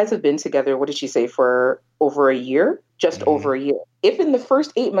 if you guys have been together, what did she say, for over a year? Just over a year. If in the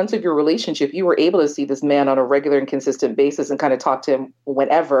first 8 months of your relationship, you were able to see this man on a regular and consistent basis and kind of talk to him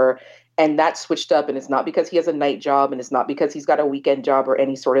whenever, and that switched up, and it's not because he has a night job and it's not because he's got a weekend job or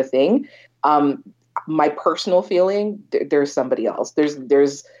any sort of thing, my personal feeling, there's somebody else.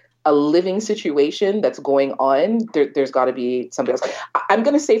 There's a living situation that's going on, there's got to be somebody else. I'm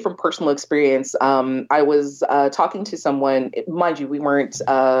going to say from personal experience, I was talking to someone, mind you, we weren't,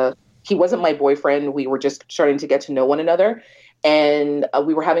 he wasn't my boyfriend. We were just starting to get to know one another. And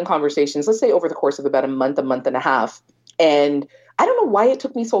we were having conversations, let's say over the course of about a month and a half. And I don't know why it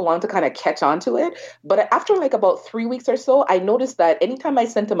took me so long to kind of catch on to it. But after like about 3 weeks or so, I noticed that anytime I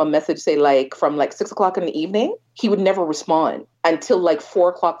sent him a message, say like from like 6 o'clock in the evening, he would never respond until like 4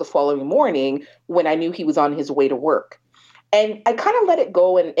 o'clock the following morning when I knew he was on his way to work. And I kind of let it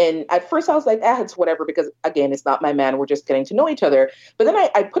go. And at first I was like, it's whatever, because again, it's not my man. We're just getting to know each other. But then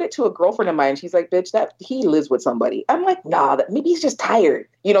I put it to a girlfriend of mine. She's like, bitch, that he lives with somebody. I'm like, nah, maybe he's just tired.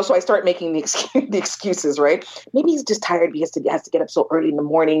 So I start making the excuses, right? Maybe he's just tired because he has to get up so early in the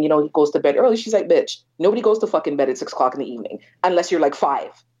morning. He goes to bed early. She's like, bitch, nobody goes to fucking bed at 6 o'clock in the evening unless you're like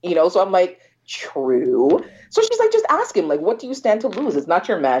 5, So I'm like, true. So she's like, just ask him. Like, what do you stand to lose? It's not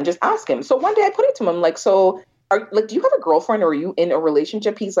your man. Just ask him. So one day I put it to him. I'm like, so do you have a girlfriend or are you in a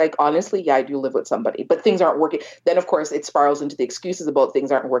relationship? He's like, honestly, yeah, I do live with somebody, but things aren't working. Then, of course, it spirals into the excuses about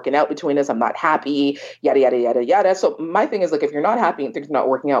things aren't working out between us. I'm not happy, yada, yada, yada, yada. So my thing is, like, if you're not happy and things are not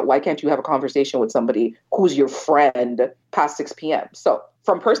working out, why can't you have a conversation with somebody who's your friend past 6 p.m.? So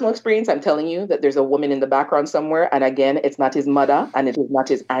from personal experience, I'm telling you that there's a woman in the background somewhere. And again, it's not his mother and it is not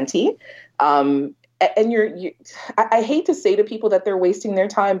his auntie. And I hate to say to people that they're wasting their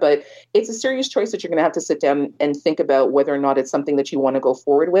time, but it's a serious choice that you're going to have to sit down and think about whether or not it's something that you want to go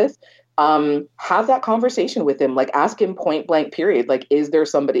forward with. Have that conversation with him, like ask him point blank period. Like, is there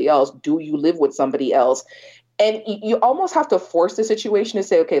somebody else? Do you live with somebody else? And you almost have to force the situation to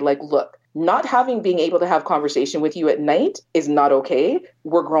say, okay, like, look, not being able to have conversation with you at night is not okay.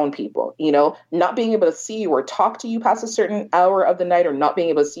 We're grown people, not being able to see you or talk to you past a certain hour of the night or not being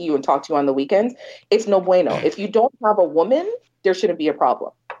able to see you and talk to you on the weekends. It's no bueno. If you don't have a woman, there shouldn't be a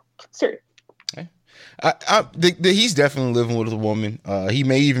problem. Seriously. He's definitely living with a woman. He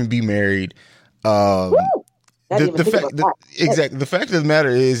may even be married. Exactly. The fact of the matter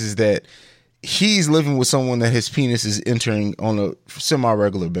is that he's living with someone that his penis is entering on a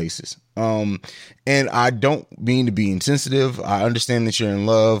semi-regular basis. And I don't mean to be insensitive. I understand that you're in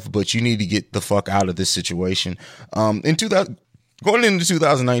love, but you need to get the fuck out of this situation. Going into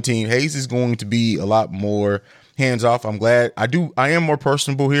 2019, Hayes is going to be a lot more hands off. I'm glad I am more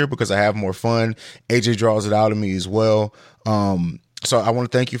personable here because I have more fun. AJ draws it out of me as well. So I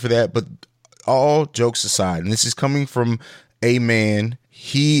want to thank you for that. But all jokes aside, and this is coming from a man,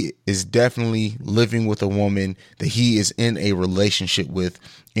 he is definitely living with a woman that he is in a relationship with,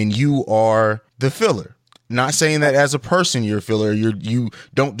 and you are the filler. Not saying that as a person you're a filler, you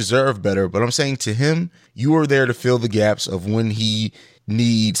don't deserve better, but I'm saying to him, you are there to fill the gaps of when he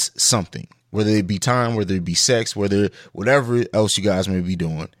needs something, whether it be time, whether it be sex, whatever else you guys may be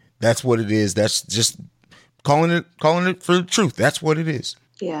doing. That's what it is. That's just calling it for the truth. That's what it is.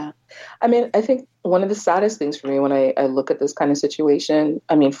 Yeah. I mean, I think one of the saddest things for me when I look at this kind of situation,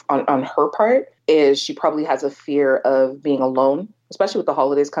 I mean, on her part, is she probably has a fear of being alone, especially with the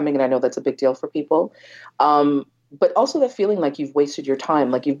holidays coming. And I know that's a big deal for people. But also that feeling like you've wasted your time,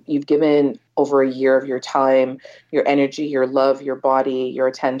 like you've given over a year of your time, your energy, your love, your body, your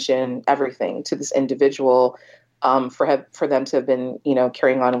attention, everything to this individual, for them to have been,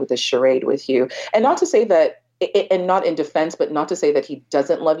 carrying on with this charade with you. And not to say that, and not in defense, but not to say that he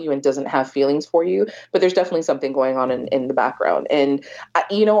doesn't love you and doesn't have feelings for you, but there's definitely something going on in the background. And,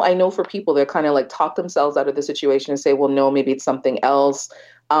 I know for people, they're kind of like talk themselves out of the situation and say, well, no, maybe it's something else.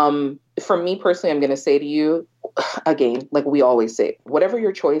 For me personally, I'm going to say to you again, like we always say, whatever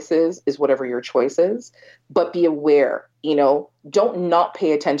your choice is whatever your choice is, but be aware, don't not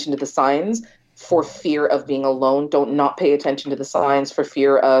pay attention to the signs for fear of being alone. Don't not pay attention to the signs for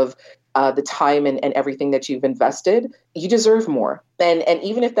fear of the time and everything that you've invested. You deserve more. And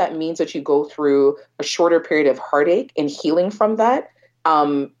even if that means that you go through a shorter period of heartache and healing from that,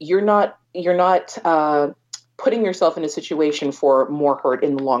 you're not putting yourself in a situation for more hurt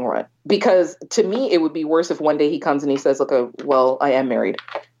in the long run. Because to me, it would be worse if one day he comes and he says, look, well, I am married,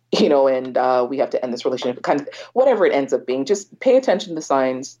 and we have to end this relationship, kind of whatever it ends up being. Just pay attention to the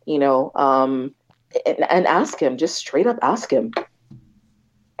signs, and ask him, just straight up ask him.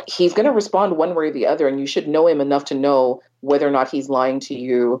 He's going to respond one way or the other, and you should know him enough to know whether or not he's lying to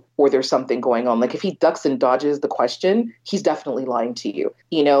you or there's something going on. Like if he ducks and dodges the question, he's definitely lying to you.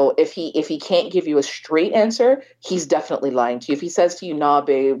 If he can't give you a straight answer, he's definitely lying to you. If he says to you, nah,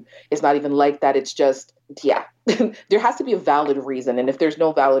 babe, it's not even like that. It's just, yeah, there has to be a valid reason. And if there's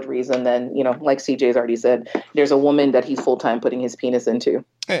no valid reason, then, like CJ's already said, there's a woman that he's full-time putting his penis into.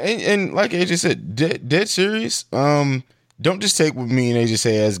 And like AJ said, dead serious. don't just take what me and AJ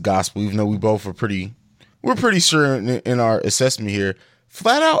say as gospel, even though we're pretty sure in our assessment here.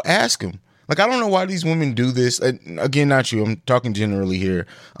 Flat out ask him. Like, I don't know why these women do this. Again, not you. I'm talking generally here.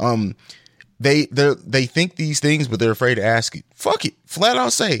 They think these things, but they're afraid to ask it. Fuck it. Flat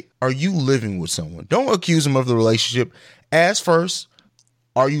out say, are you living with someone? Don't accuse them of the relationship. Ask first,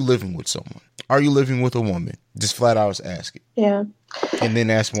 are you living with someone? Are you living with a woman? Just flat out ask it. Yeah. And then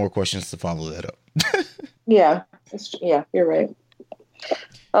ask more questions to follow that up. Yeah. Yeah, you're right.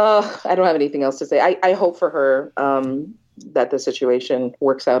 I don't have anything else to say. I hope for her that the situation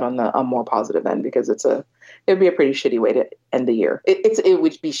works out on the more positive end, because it would be a pretty shitty way to end the year. It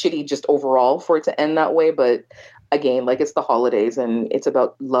would be shitty just overall for it to end that way. But again, like, it's the holidays and it's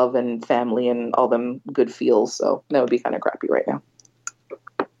about love and family and all them good feels. So that would be kind of crappy right now.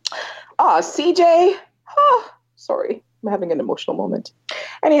 CJ. Sorry. I'm having an emotional moment.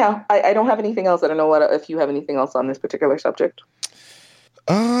 Anyhow, I don't have anything else. I don't know if you have anything else on this particular subject.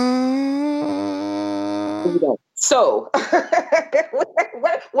 So,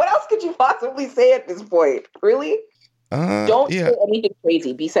 what else could you possibly say at this point? Really? Don't say anything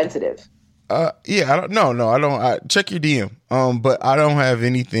crazy. Be sensitive. Yeah, I don't. No, I don't. Check your DM. But I don't have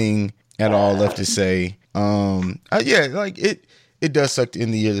anything at all left to say. Yeah, like it does suck to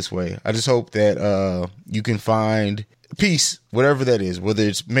end the year this way. I just hope that you can find peace, whatever that is. Whether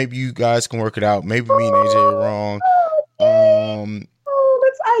it's maybe you guys can work it out. Maybe me and AJ are wrong.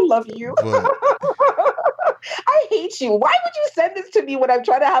 I love you. I hate you. Why would you send this to me when I'm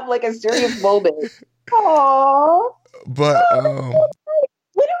trying to have like a serious moment? Aww. But when are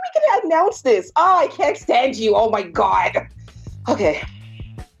we gonna announce this? Oh, I can't stand you. Oh my God. Okay.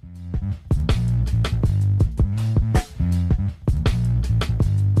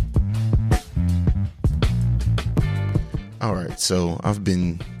 All right, so I've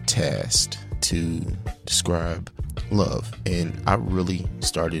been tasked to describe love, and I really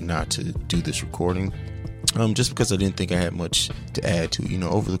started not to do this recording just because I didn't think I had much to add to it. You know,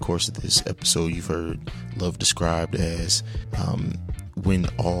 over the course of this episode, you've heard love described as when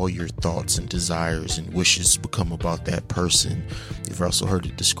all your thoughts and desires and wishes become about that person. You've also heard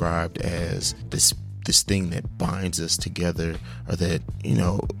it described as this thing that binds us together, or that, you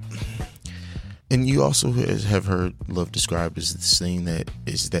know. And you also have heard love described as this thing that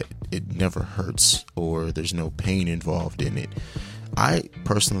it never hurts, or there's no pain involved in it. I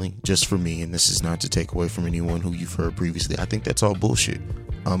personally, just for me, and this is not to take away from anyone who you've heard previously, I think that's all bullshit.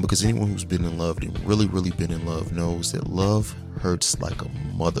 Because anyone who's been in love and really, really been in love knows that love hurts like a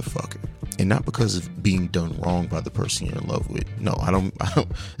motherfucker. And not because of being done wrong by the person you're in love with. No, I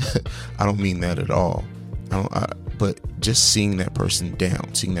don't mean that at all. But just seeing that person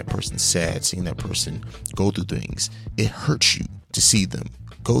down, seeing that person sad, seeing that person go through things, it hurts you to see them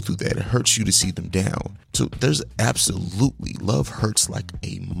go through that. It hurts you to see them down. So there's absolutely, love hurts like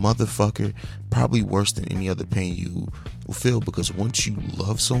a motherfucker, probably worse than any other pain you will feel, because once you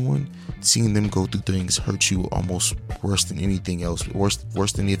love someone, seeing them go through things hurts you almost worse than anything else,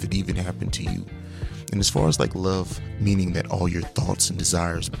 worse than if it even happened to you. And as far as like love, meaning that all your thoughts and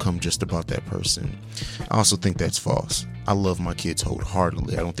desires become just about that person, I also think that's false. I love my kids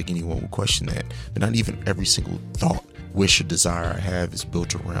wholeheartedly. I don't think anyone will question that. But not even every single thought, wish, or desire I have is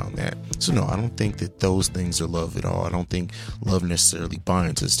built around that. So no, I don't think that those things are love at all. I don't think love necessarily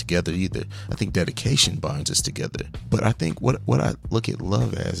binds us together either. I think dedication binds us together. But I think what I look at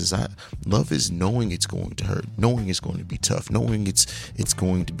love as is love is knowing it's going to hurt, knowing it's going to be tough, knowing it's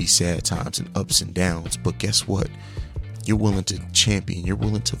going to be sad times and ups and downs. But guess what? You're willing to champion, you're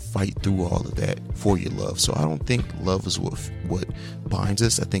willing to fight through all of that for your love. So I don't think love is what binds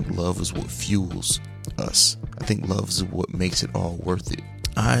us. I think love is what fuels us. I think love is what makes it all worth it.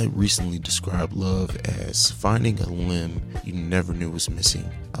 I recently described love as finding a limb you never knew was missing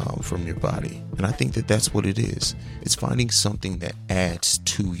from your body. And I think that that's what it is. It's finding something that adds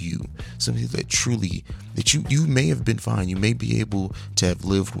to you, something that truly, that you may have been fine. You may be able to have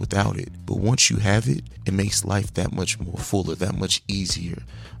lived without it. But once you have it, it makes life that much more fuller, that much easier,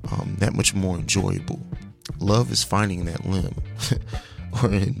 that much more enjoyable. Love is finding that limb. Or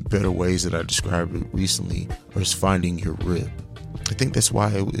in better ways that I described it recently, or is finding your rib. I think that's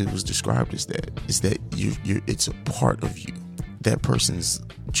why it was described as that. Is that it's a part of you. That person's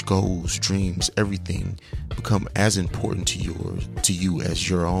goals, dreams, everything become as important to you as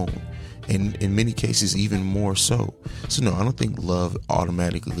your own. And in many cases, even more so. So no, I don't think love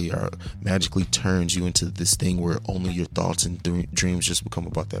automatically or magically turns you into this thing where only your thoughts and dreams just become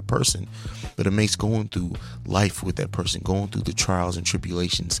about that person. But it makes going through life with that person, going through the trials and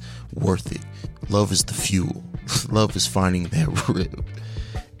tribulations, worth it. Love is the fuel. Love is finding that rib.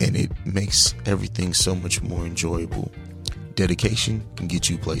 And it makes everything so much more enjoyable. dedication can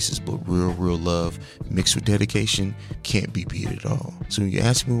get you places, but real love mixed with dedication can't be beat at all. So when you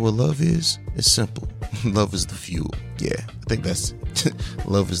ask me what love is, it's simple. Love is the fuel. Yeah, I think that's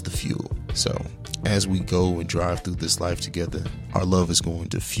love is the fuel. So as we go and drive through this life together, our love is going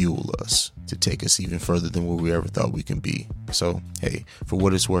to fuel us to take us even further than where we ever thought we can be. So, hey, for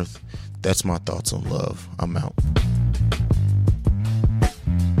what it's worth, that's my thoughts on love. I'm out.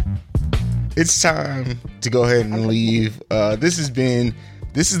 It's time to go ahead and leave. This is the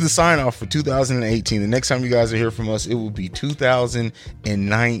sign off for 2018. The next time you guys are hear from us, it will be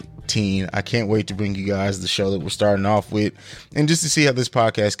 2019. I can't wait to bring you guys the show that we're starting off with, and just to see how this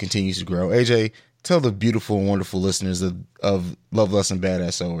podcast continues to grow. AJ, tell the beautiful and wonderful listeners of Love, Lust, and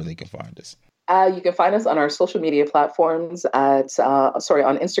Badass Soul where they can find us. You can find us on our social media platforms on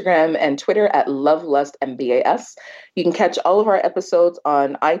Instagram and Twitter at Love, Lust, and BAS. You can catch all of our episodes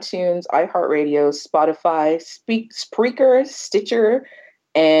on iTunes, iHeartRadio, Spotify, Spreaker, Stitcher,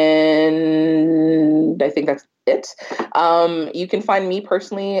 and I think that's it. You can find me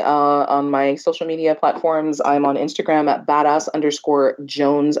personally on my social media platforms. I'm on Instagram at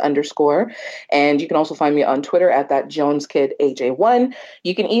badass_Jones_. And you can also find me on Twitter at that JonesKidAJ1.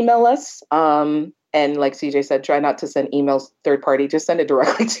 You can email us. And like CJ said, try not to send emails third party. Just send it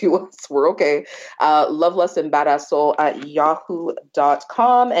directly to us. We're okay. Love, Lust, and Badass Soul at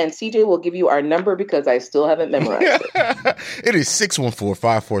yahoo.com. And CJ will give you our number because I still haven't memorized it. It is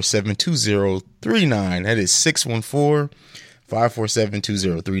 614-547-2039. That is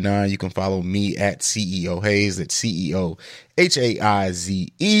 614-547-2039. You can follow me at CEO Hayes. That's CEO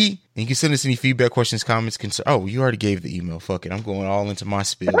HAIZE. And you can send us any feedback, questions, comments, concerns. Oh, you already gave the email. Fuck it. I'm going all into my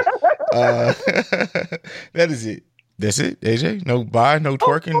spiel. That is it. That's it, AJ. No bye, no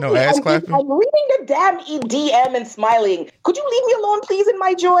twerking, no ass clapping. I'm reading the damn DM and smiling. Could you leave me alone, please, in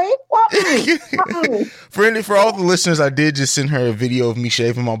my joy? For all the listeners, I did just send her a video of me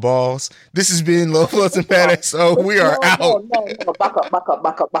shaving my balls. This has been Love, Lust, and Badass. So we are out. No. Back up.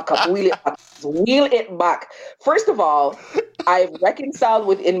 Wheel it back. First of all, I've reconciled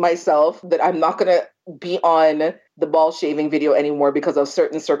within myself that I'm not going to be on the ball shaving video anymore because of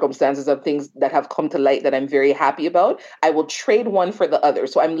certain circumstances of things that have come to light that I'm very happy about. I will trade one for the other.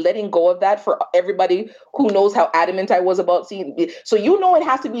 So I'm letting go of that for everybody who knows how adamant I was about seeing. So you know it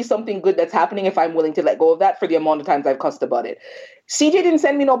has to be something good that's happening if I'm willing to let go of that for the amount of times I've cussed about it. CJ didn't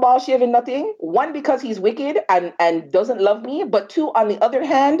send me no ball shaving, nothing. One, because he's wicked and doesn't love me. But two, on the other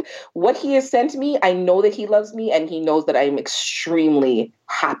hand, what he has sent me, I know that he loves me and he knows that I'm extremely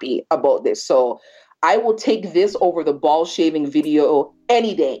happy about this. So I will take this over the ball shaving video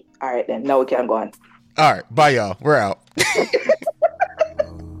any day. All right, then. Now we can go on. All right. Bye, y'all. We're out.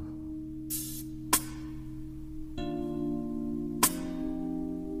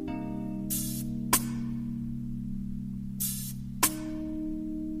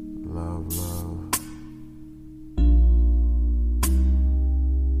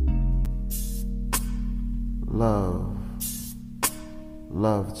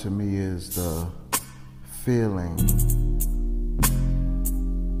 Love to me is the feeling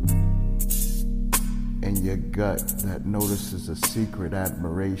in your gut that notices a secret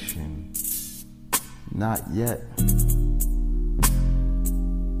admiration, not yet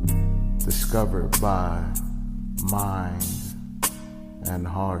discovered by mind and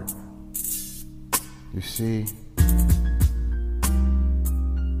heart. You see,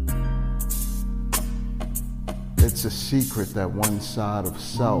 it's a secret that one side of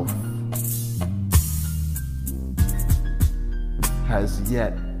self has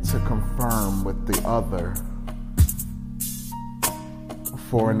yet to confirm with the other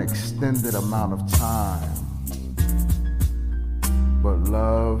for an extended amount of time. But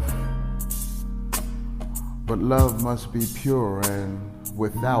love must be pure and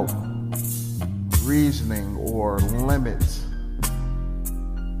without reasoning or limits.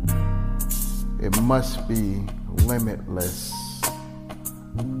 It must be limitless.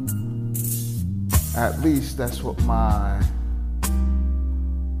 At least that's what my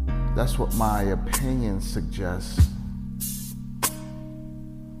opinion suggests.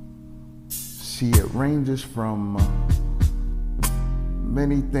 See, it ranges from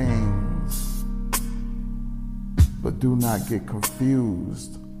many things, but do not get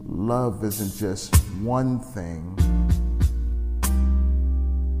confused. Love isn't just one thing.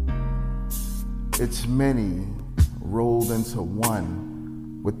 It's many rolled into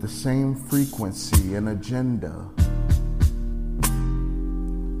one with the same frequency and agenda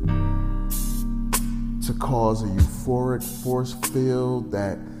to cause a euphoric force field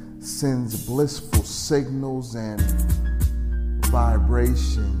that sends blissful signals and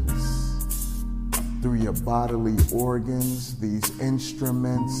vibrations through your bodily organs, these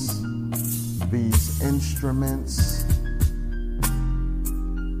instruments.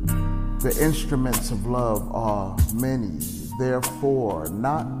 The instruments of love are many, therefore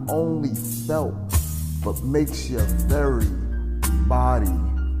not only felt, but makes your very body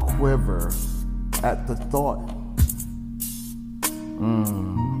quiver at the thought.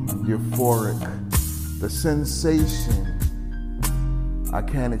 Euphoric. The sensation I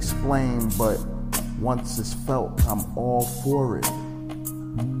can't explain, but once it's felt, I'm all for it.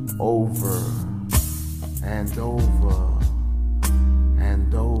 Over and over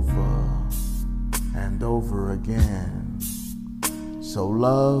and over and over again. So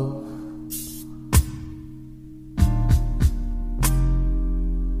love,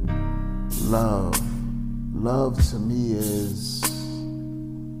 love to me is